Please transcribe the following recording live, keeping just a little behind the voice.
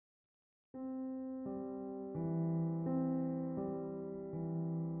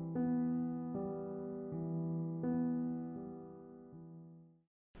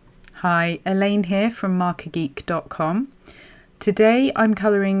Hi, Elaine here from markergeek.com. Today I'm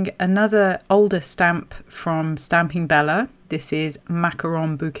colouring another older stamp from Stamping Bella. This is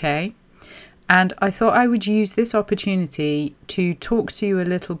Macaron Bouquet. And I thought I would use this opportunity to talk to you a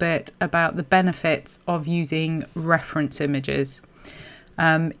little bit about the benefits of using reference images.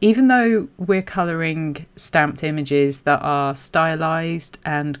 Even though we're colouring stamped images that are stylized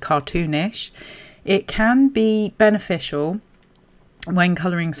and cartoonish, it can be beneficial when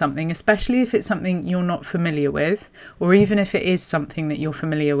colouring something, especially if it's something you're not familiar with, or even if it is something that you're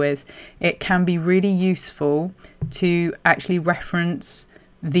familiar with. It can be really useful to actually reference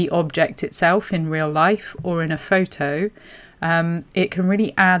the object itself in real life or in a photo. It can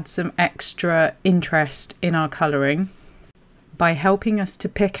really add some extra interest in our colouring by helping us to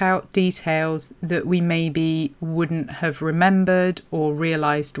pick out details that we maybe wouldn't have remembered or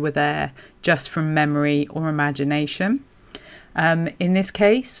realised were there just from memory or imagination. In this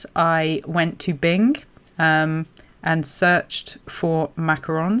case, I went to Bing and searched for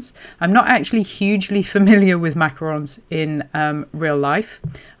macarons. I'm not actually hugely familiar with macarons in real life.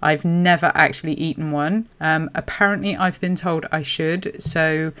 I've never actually eaten one. Apparently I've been told I should,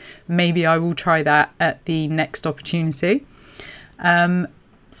 so maybe I will try that at the next opportunity.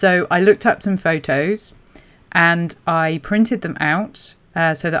 So I looked up some photos and I printed them out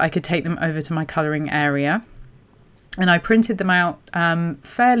so that I could take them over to my colouring area. And I printed them out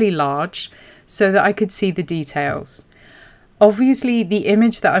fairly large so that I could see the details. Obviously, the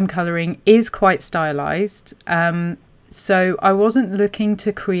image that I'm colouring is quite stylized, so I wasn't looking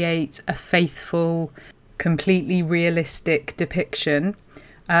to create a faithful, completely realistic depiction.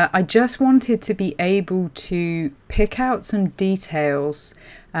 I just wanted to be able to pick out some details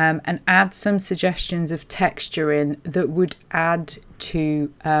and add some suggestions of texture in that would add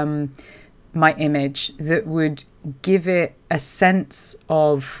to my image, that would give it a sense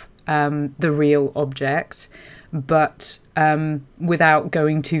of the real object, but without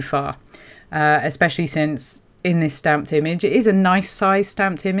going too far, especially since in this stamped image, it is a nice size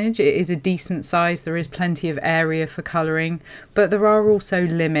stamped image. It is a decent size. There is plenty of area for colouring, but there are also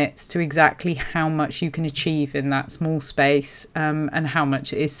limits to exactly how much you can achieve in that small space and how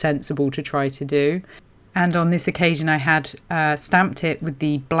much it is sensible to try to do. And on this occasion I had stamped it with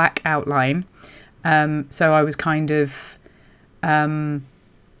the black outline, so I was kind of bound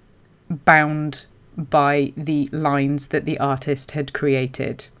by the lines that the artist had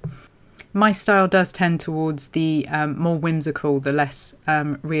created. My style does tend towards the more whimsical, the less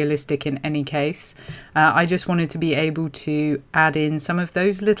realistic in any case. I just wanted to be able to add in some of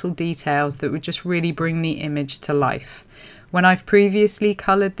those little details that would just really bring the image to life. When I've previously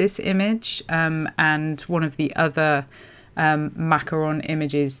coloured this image and one of the other macaron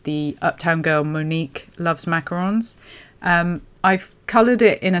images, the Uptown girl Monique loves macarons, I've coloured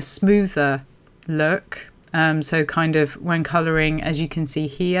it in a smoother look. So kind of when colouring, as you can see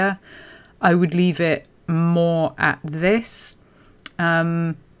here, I would leave it more at this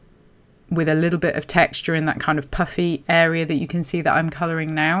with a little bit of texture in that kind of puffy area that you can see that I'm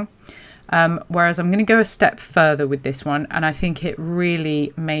colouring now. Whereas I'm going to go a step further with this one, and I think it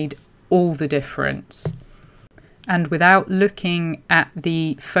really made all the difference. And without looking at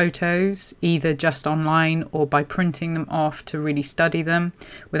the photos, either just online or by printing them off to really study them,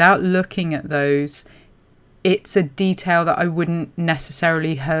 without looking at those, it's a detail that I wouldn't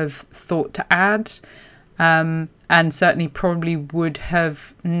necessarily have thought to add, and certainly probably would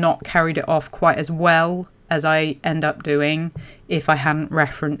have not carried it off quite as well as I end up doing if I hadn't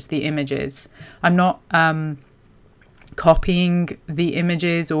referenced the images. I'm not copying the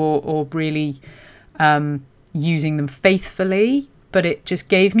images or really using them faithfully, but it just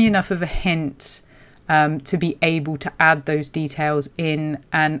gave me enough of a hint to be able to add those details in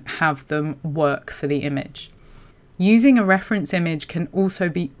and have them work for the image. Using a reference image can also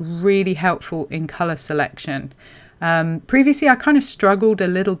be really helpful in colour selection. Previously I kind of struggled a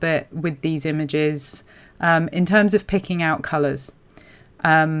little bit with these images in terms of picking out colours,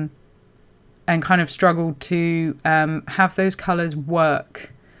 and kind of struggled to have those colours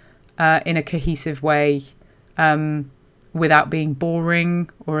work in a cohesive way without being boring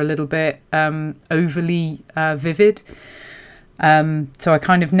or a little bit overly vivid. So I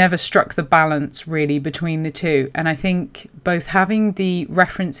kind of never struck the balance really between the two. And I think both having the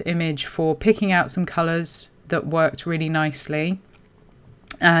reference image for picking out some colours that worked really nicely,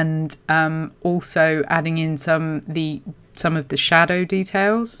 and also adding in some of the shadow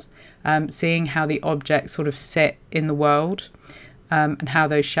details, seeing how the objects sort of sit in the world and how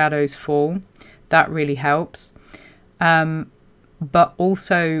those shadows fall, that really helps. But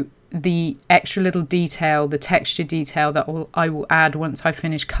also the extra little detail, the texture detail that I will add once I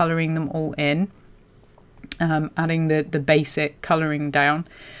finish colouring them all in, adding the basic colouring down,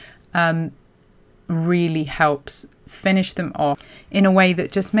 really helps finish them off in a way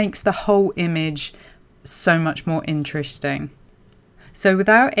that just makes the whole image so much more interesting. So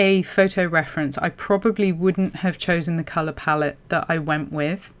without a photo reference, I probably wouldn't have chosen the colour palette that I went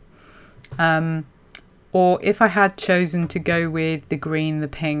with. Or if I had chosen to go with the green, the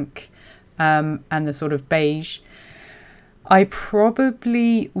pink, and the sort of beige, I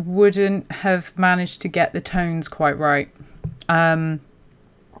probably wouldn't have managed to get the tones quite right.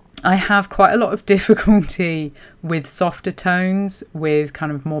 I have quite a lot of difficulty with softer tones, with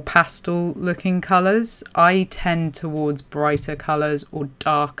kind of more pastel looking colours. I tend towards brighter colours or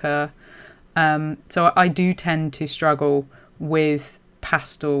darker. So I do tend to struggle with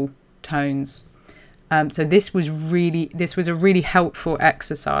pastel tones. So this was a really helpful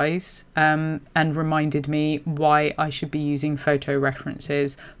exercise, and reminded me why I should be using photo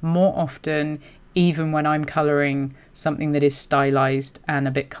references more often, even when I'm colouring something that is stylized and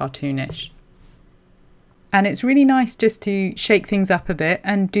a bit cartoonish. And it's really nice just to shake things up a bit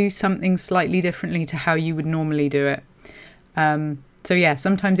and do something slightly differently to how you would normally do it. So yeah,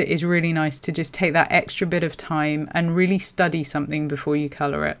 sometimes it is really nice to just take that extra bit of time and really study something before you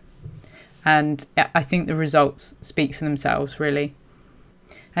colour it. And I think the results speak for themselves, really.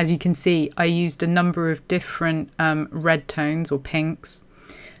 As you can see, I used a number of different red tones or pinks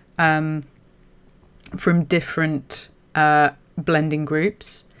from different blending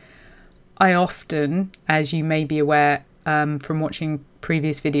groups. I often, as you may be aware from watching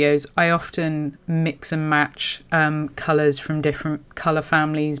previous videos, I often mix and match colours from different colour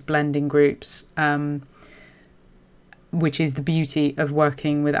families, blending groups, which is the beauty of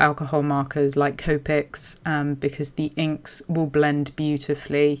working with alcohol markers like Copics, because the inks will blend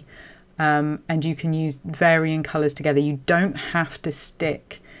beautifully, and you can use varying colours together. You don't have to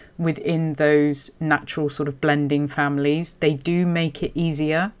stick within those natural sort of blending families. They do make it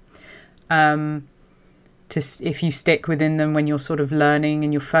easier if you stick within them when you're sort of learning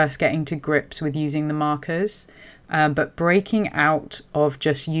and you're first getting to grips with using the markers. But breaking out of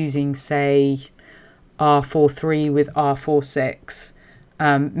just using, say, R43 with R46,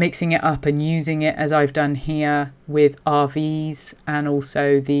 mixing it up and using it as I've done here with RVs and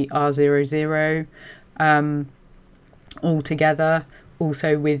also the R00 all together,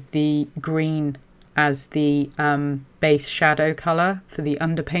 also with the green as the base shadow colour for the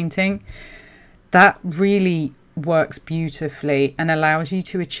underpainting. That really works beautifully and allows you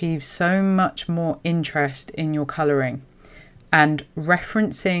to achieve so much more interest in your colouring. And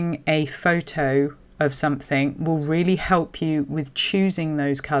referencing a photo of something will really help you with choosing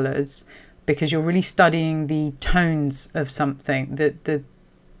those colours, because you're really studying the tones of something, the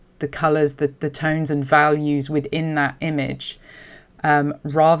colours, the tones and values within that image,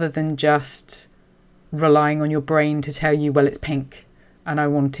 rather than just relying on your brain to tell you, well, it's pink and I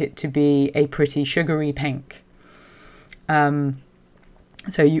want it to be a pretty sugary pink.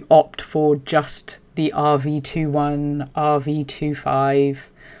 So you opt for just the RV21, RV25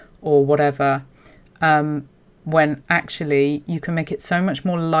 or whatever, when actually you can make it so much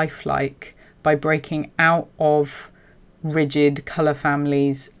more lifelike by breaking out of rigid colour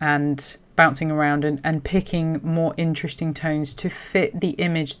families and bouncing around and picking more interesting tones to fit the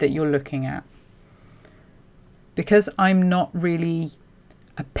image that you're looking at. Because I'm not really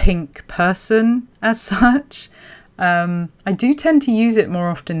a pink person as such, I do tend to use it more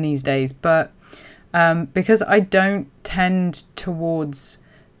often these days, but because I don't tend towards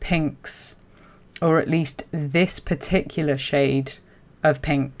pinks, or at least this particular shade of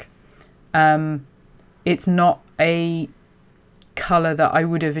pink, it's not a colour that I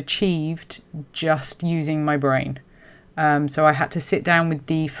would have achieved just using my brain. So I had to sit down with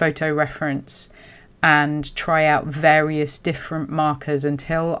the photo reference and try out various different markers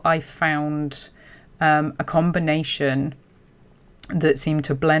until I found a combination that seemed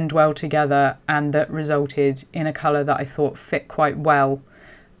to blend well together and that resulted in a colour that I thought fit quite well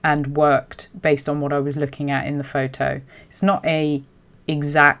and worked based on what I was looking at in the photo. It's not a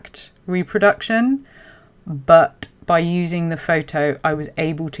exact reproduction, but by using the photo I was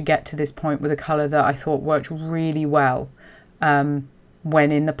able to get to this point with a colour that I thought worked really well.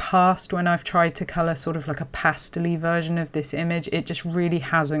 When in the past, when I've tried to colour sort of like a pastel-y version of this image, it just really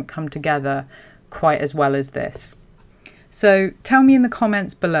hasn't come together quite as well as this. So tell me in the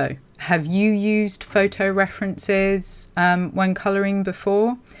comments below, have you used photo references when colouring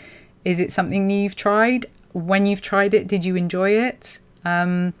before? Is it something you've tried? When you've tried it, did you enjoy it?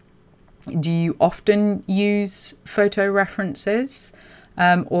 Do you often use photo references?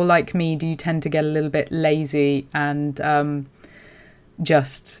 or like me, do you tend to get a little bit lazy and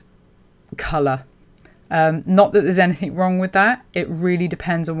just colour? Not that there's anything wrong with that. It really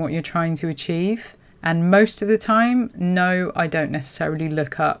depends on what you're trying to achieve. And most of the time, no, I don't necessarily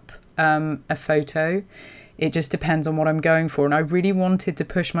look up a photo. It just depends on what I'm going for. And I really wanted to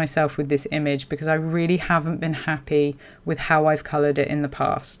push myself with this image because I really haven't been happy with how I've coloured it in the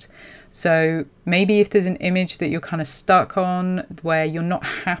past. So maybe if there's an image that you're kind of stuck on, where you're not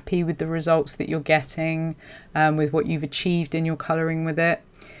happy with the results that you're getting, with what you've achieved in your colouring with it,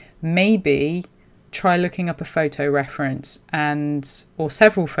 maybe try looking up a photo reference or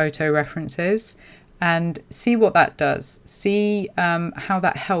several photo references and see what that does. See how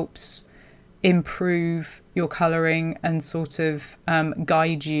that helps improve your colouring and sort of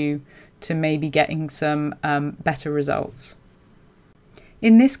guide you to maybe getting some better results.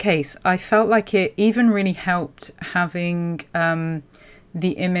 In this case, I felt like it even really helped having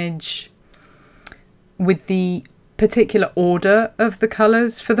the image with the particular order of the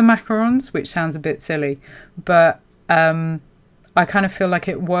colours for the macarons, which sounds a bit silly, but I kind of feel like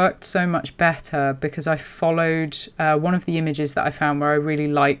it worked so much better because I followed one of the images that I found where I really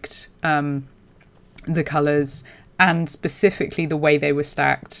liked the colours and specifically the way they were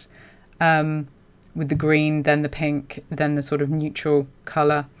stacked. With the green, then the pink, then the sort of neutral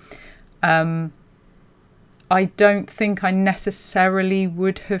colour. I don't think I necessarily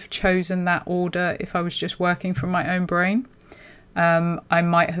would have chosen that order if I was just working from my own brain. I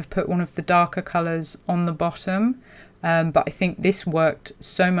might have put one of the darker colours on the bottom, but I think this worked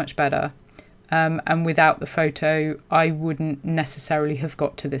so much better. And without the photo, I wouldn't necessarily have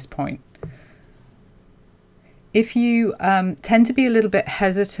got to this point. If you tend to be a little bit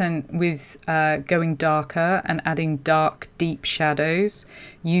hesitant with going darker and adding dark, deep shadows,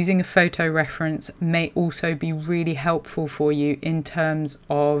 using a photo reference may also be really helpful for you in terms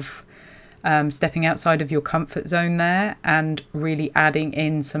of stepping outside of your comfort zone there and really adding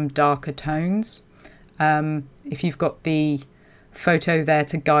in some darker tones. If you've got the photo there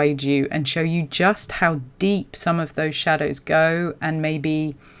to guide you and show you just how deep some of those shadows go and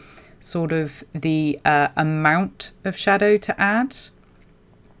maybe sort of the amount of shadow to add,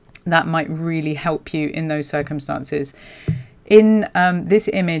 that might really help you in those circumstances. In this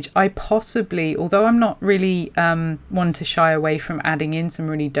image, I possibly, although I'm not really one to shy away from adding in some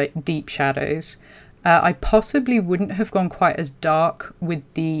really deep shadows, I possibly wouldn't have gone quite as dark with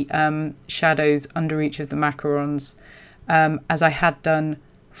the shadows under each of the macarons as I had done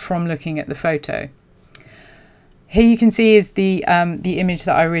from looking at the photo. Here you can see is the image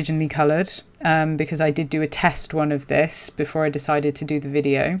that I originally coloured because I did do a test one of this before I decided to do the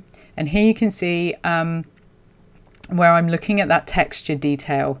video. And here you can see where I'm looking at that texture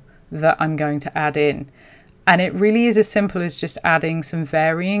detail that I'm going to add in. And it really is as simple as just adding some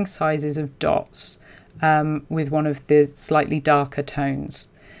varying sizes of dots with one of the slightly darker tones.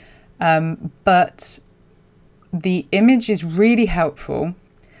 But the image is really helpful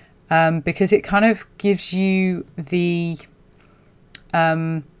because it kind of gives you the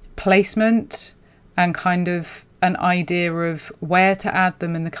placement and kind of an idea of where to add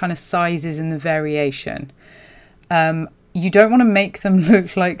them and the kind of sizes and the variation. You don't want to make them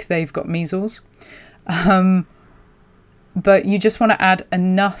look like they've got measles, but you just want to add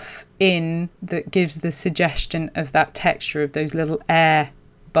enough in that gives the suggestion of that texture of those little air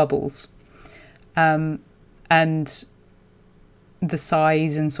bubbles, and the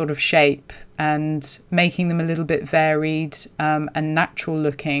size and sort of shape, and making them a little bit varied and natural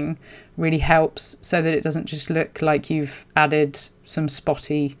looking really helps so that it doesn't just look like you've added some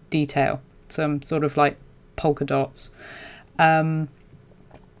spotty detail, some sort of like polka dots.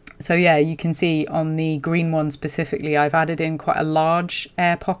 So yeah, you can see on the green one specifically, I've added in quite a large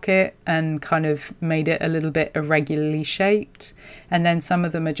air pocket and kind of made it a little bit irregularly shaped. And then some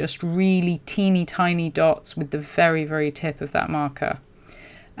of them are just really teeny tiny dots with the very, very tip of that marker.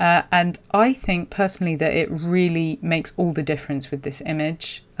 And I think personally that it really makes all the difference with this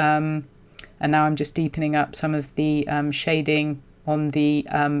image. And now I'm just deepening up some of the shading on the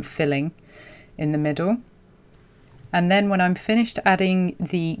filling in the middle. And then when I'm finished adding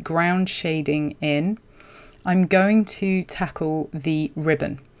the ground shading in, I'm going to tackle the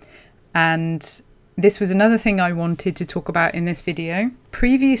ribbon. And this was another thing I wanted to talk about in this video.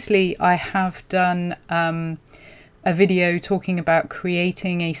 Previously, I have done a video talking about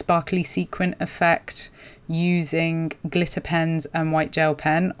creating a sparkly sequin effect using glitter pens and white gel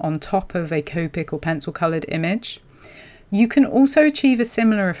pen on top of a Copic or pencil coloured image. You can also achieve a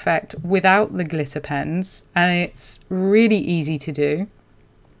similar effect without the glitter pens, and it's really easy to do.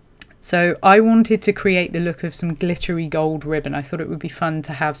 So I wanted to create the look of some glittery gold ribbon. I thought it would be fun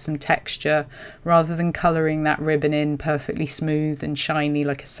to have some texture rather than colouring that ribbon in perfectly smooth and shiny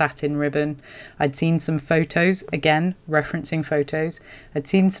like a satin ribbon. I'd seen some photos, again referencing photos, I'd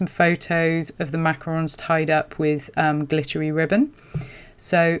seen some photos of the macarons tied up with glittery ribbon.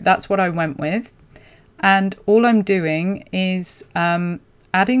 So that's what I went with. And all I'm doing is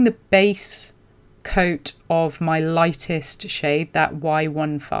adding the base coat of my lightest shade, that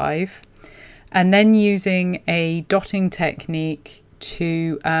Y15, and then using a dotting technique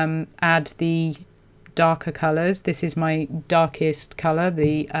to add the darker colours. This is my darkest colour,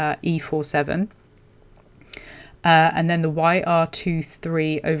 the E47, and then the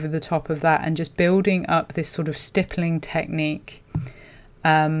YR23 over the top of that, and just building up this sort of stippling technique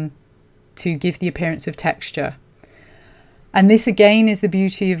to give the appearance of texture. And this again is the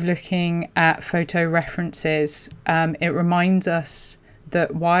beauty of looking at photo references. It reminds us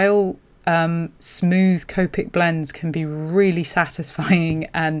that while smooth Copic blends can be really satisfying,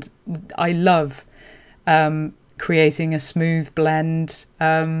 and I love creating a smooth blend,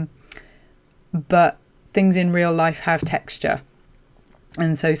 but things in real life have texture.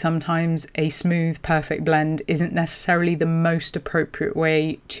 And so sometimes a smooth, perfect blend isn't necessarily the most appropriate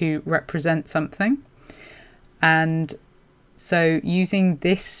way to represent something. And so using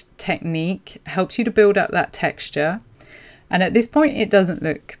this technique helps you to build up that texture. And at this point, it doesn't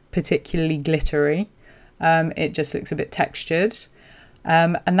look particularly glittery. It just looks a bit textured.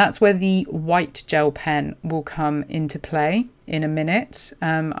 And that's where the white gel pen will come into play in a minute.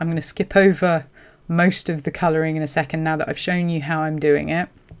 I'm going to skip over most of the colouring in a second now that I've shown you how I'm doing it.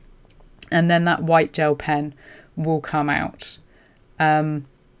 And then that white gel pen will come out. And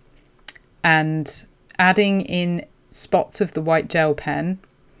adding in spots of the white gel pen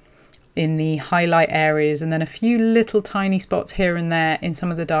in the highlight areas, and then a few little tiny spots here and there in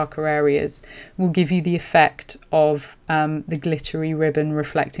some of the darker areas, will give you the effect of the glittery ribbon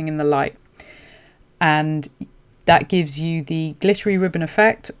reflecting in the light. And that gives you the glittery ribbon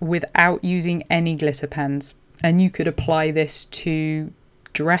effect without using any glitter pens. And you could apply this to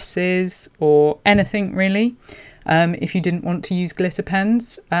dresses or anything really, if you didn't want to use glitter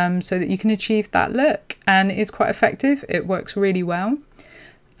pens, so that you can achieve that look. And it's quite effective. It works really well.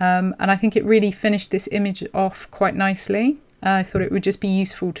 And I think it really finished this image off quite nicely. I thought it would just be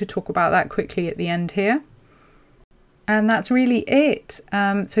useful to talk about that quickly at the end here. And that's really it.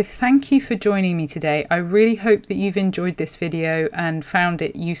 So thank you for joining me today. I really hope that you've enjoyed this video and found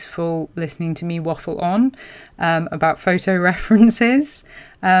it useful listening to me waffle on about photo references.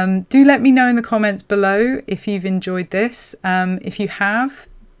 Do let me know in the comments below if you've enjoyed this. If you have,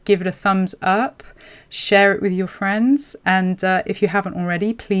 give it a thumbs up, share it with your friends, and if you haven't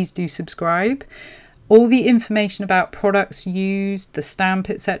already, please do subscribe. All the information about products used, the stamp,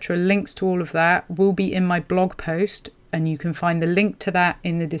 etc., links to all of that will be in my blog post, and you can find the link to that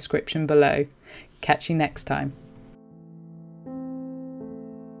in the description below. Catch you next time.